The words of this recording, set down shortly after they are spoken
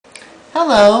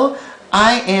Hello,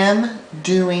 I am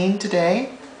doing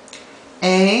today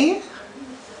a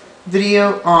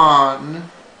video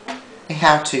on a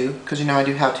how-to, because you know I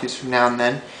do how-tos from now and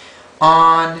then,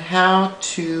 on how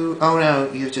to, oh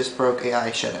no, you just broke a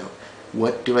eyeshadow.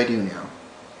 What do I do now?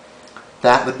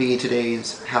 That would be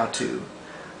today's how-to.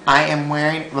 I am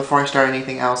wearing, before I start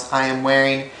anything else, I am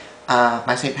wearing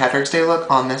my St. Patrick's Day look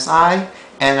on this eye,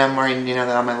 and I'm wearing, that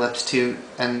on my lips too,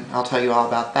 and I'll tell you all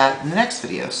about that in the next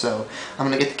video. So I'm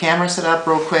going to get the camera set up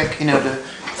real quick, to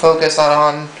focus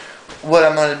on what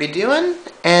I'm going to be doing,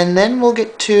 and then we'll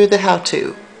get to the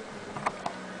how-to.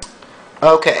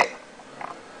 Okay,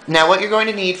 now what you're going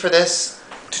to need for this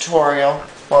tutorial,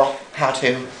 well,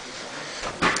 how-to,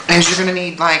 is you're going to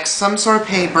need like some sort of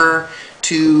paper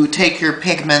to take your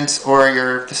pigments,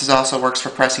 or this also works for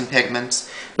pressing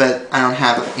pigments, but I don't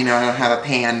have, I don't have a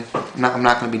pan. I'm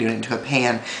not going to be doing it into a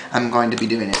pan. I'm going to be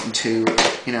doing it into,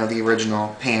 the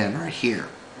original pan right here.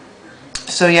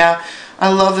 So yeah,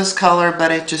 I love this color,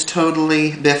 but it just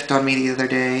totally biffed on me the other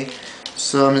day.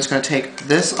 So I'm just going to take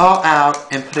this all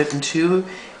out and put it into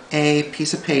a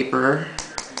piece of paper.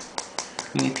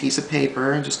 You need a piece of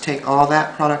paper, and just take all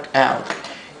that product out.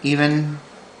 Even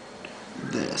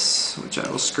this, which I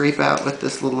will scrape out with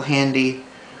this little handy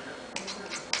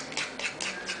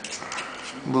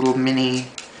little mini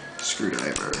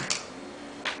screwdriver.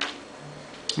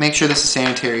 Make sure this is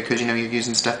sanitary, because you're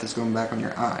using stuff that's going back on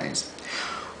your eyes.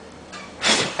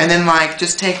 And then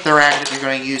just take the rag that you're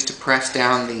going to use to press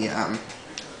down the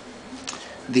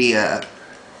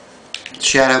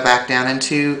shadow back down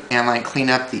into, and clean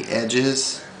up the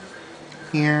edges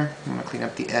here. I'm going to clean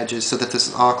up the edges so that this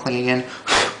is all clean again.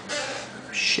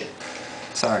 Shit.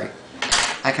 Sorry.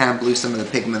 I kind of blew some of the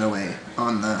pigment away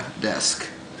on the desk.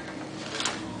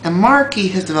 And Marky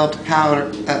has developed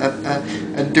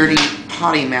a dirty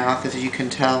potty mouth, as you can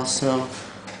tell, so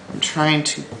I'm trying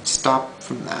to stop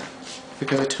from that,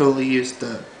 because I totally used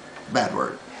the bad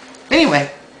word. Anyway,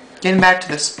 getting back to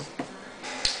this.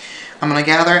 I'm going to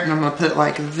gather it, and I'm going to put it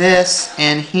like this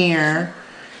in here,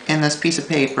 in this piece of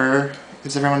paper.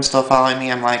 Is everyone still following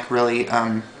me? I'm really,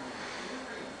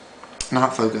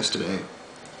 not focused today.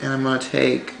 And I'm going to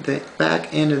take the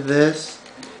back end of this,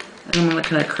 and I'm going to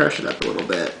kind of crush it up a little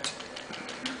bit.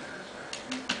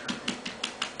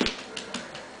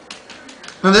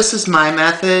 Now this is my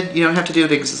method. You don't have to do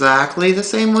it exactly the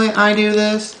same way I do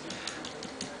this,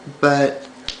 but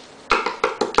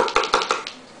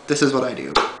this is what I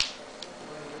do.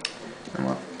 I'm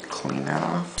going to clean that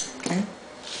off, okay?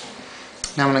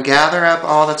 Now I'm going to gather up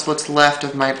all what's left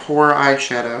of my poor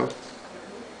eyeshadow.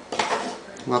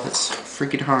 Love it's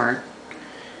freaking hard.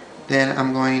 Then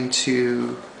I'm going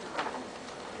to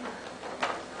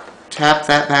tap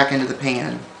that back into the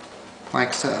pan,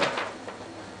 like so.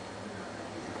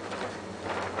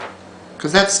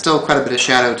 Because that's still quite a bit of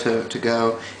shadow to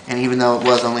go, and even though it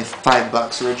was only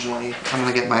 $5 originally, I'm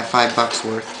going to get my $5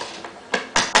 worth.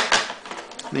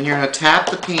 Then you're going to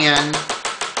tap the pan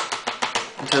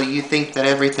until you think that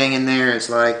everything in there is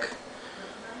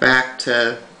back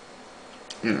to,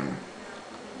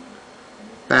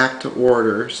 back to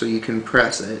order, so you can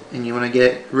press it. And you want to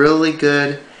get it really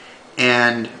good,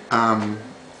 and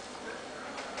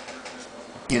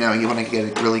you want to get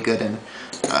it really good and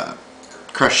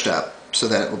crushed up, so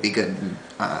that it will be good and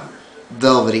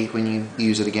velvety when you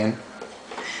use it again.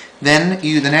 Then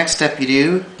the next step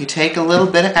you take a little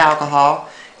bit of alcohol,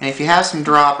 and if you have some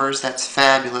droppers, that's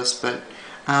fabulous, but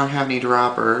I don't have any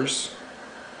droppers.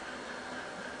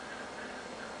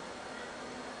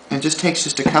 And it just takes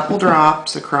just a couple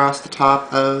drops across the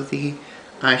top of the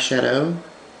eyeshadow,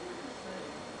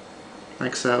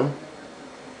 like so.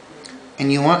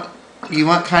 And you want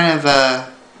kind of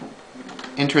a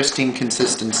interesting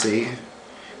consistency.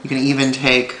 You can even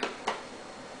take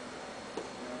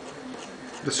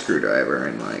the screwdriver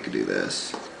and do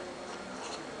this.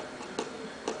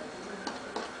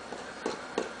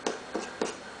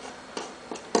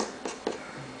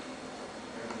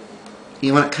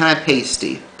 You want it kind of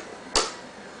pasty.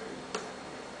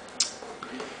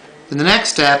 Then the next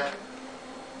step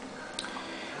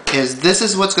is this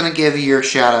is what's going to give your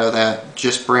shadow that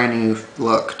just brand new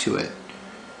look to it.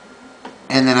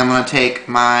 And then I'm going to take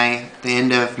the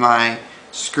end of my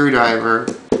screwdriver,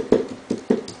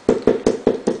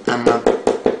 I'm going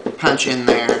to punch in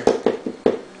there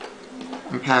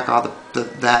and pack all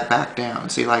that back down.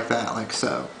 See, like that, like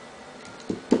so.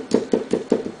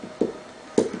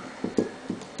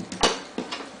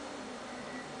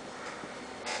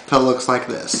 So it looks like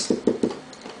this.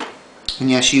 And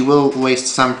yes, you will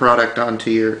waste some product onto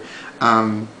your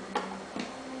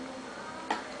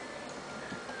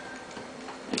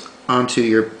onto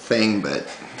your thing, but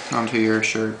onto your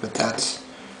shirt, but that's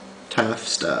tough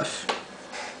stuff.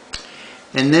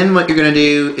 And then what you're going to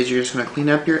do is you're just going to clean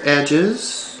up your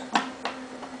edges.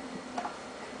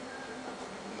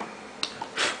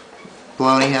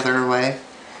 Blow any other away.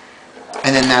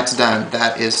 And then that's done.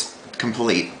 That is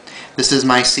complete. This is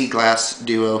my Sea Glass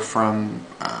Duo from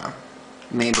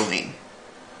Maybelline.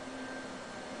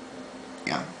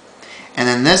 Yeah. And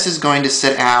then this is going to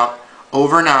sit out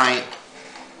overnight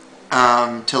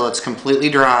till it's completely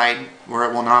dried, where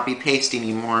it will not be pasty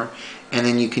anymore. And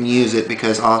then you can use it,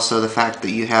 because also the fact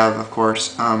that you have, of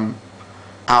course,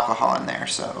 alcohol in there.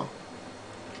 So,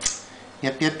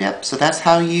 yep. So that's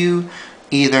how you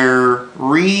either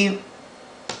repot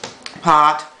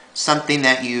something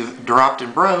that you've dropped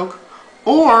and broke,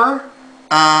 or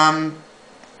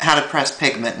how to press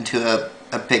pigment into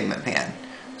a pigment pan.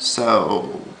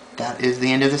 So that is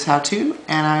the end of this how-to,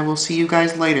 and I will see you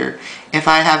guys later. If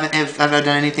I've done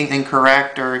anything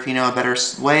incorrect, or if you know a better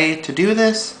way to do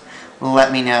this,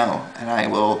 let me know, and I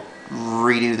will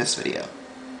redo this video.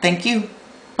 Thank you.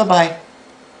 Bye-bye.